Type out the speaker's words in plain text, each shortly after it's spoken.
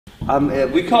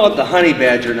We call it the honey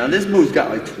badger. Now this move's got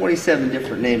like 27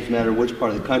 different names, no matter which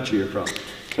part of the country you're from.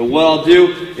 So what I'll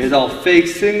do is I'll fake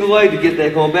single leg to get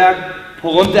that going back,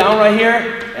 pull them down right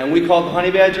here, and we call it the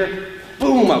honey badger.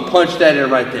 Boom, I'll punch that in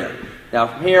right there. Now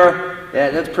from here,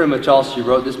 that's pretty much all she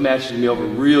wrote. This match is going to be over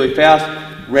really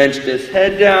fast. Wrench this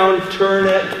head down, turn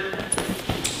it,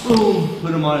 boom,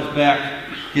 put him on his back,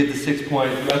 get the 6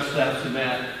 point, ref slaps the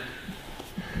mat.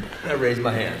 I raise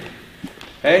my hand.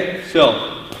 Okay,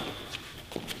 so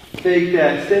take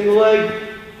that single leg,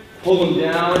 pull him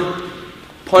down,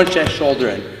 punch that shoulder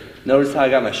in. Notice how I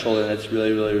got my shoulder in. That's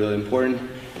really, really, really important.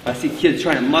 I see kids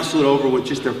trying to muscle it over with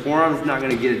just their forearms, not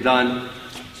going to get it done.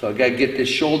 So I got to get this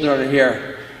shoulder under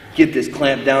here, get this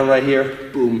clamp down right here,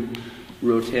 boom,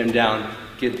 rotate him down,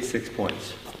 get the 6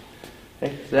 points.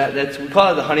 Okay, so we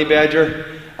call it the honey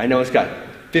badger. I know it's got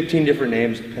 15 different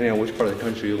names depending on which part of the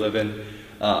country you live in.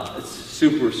 It's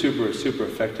super, super, super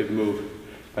effective move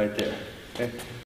right there. Okay?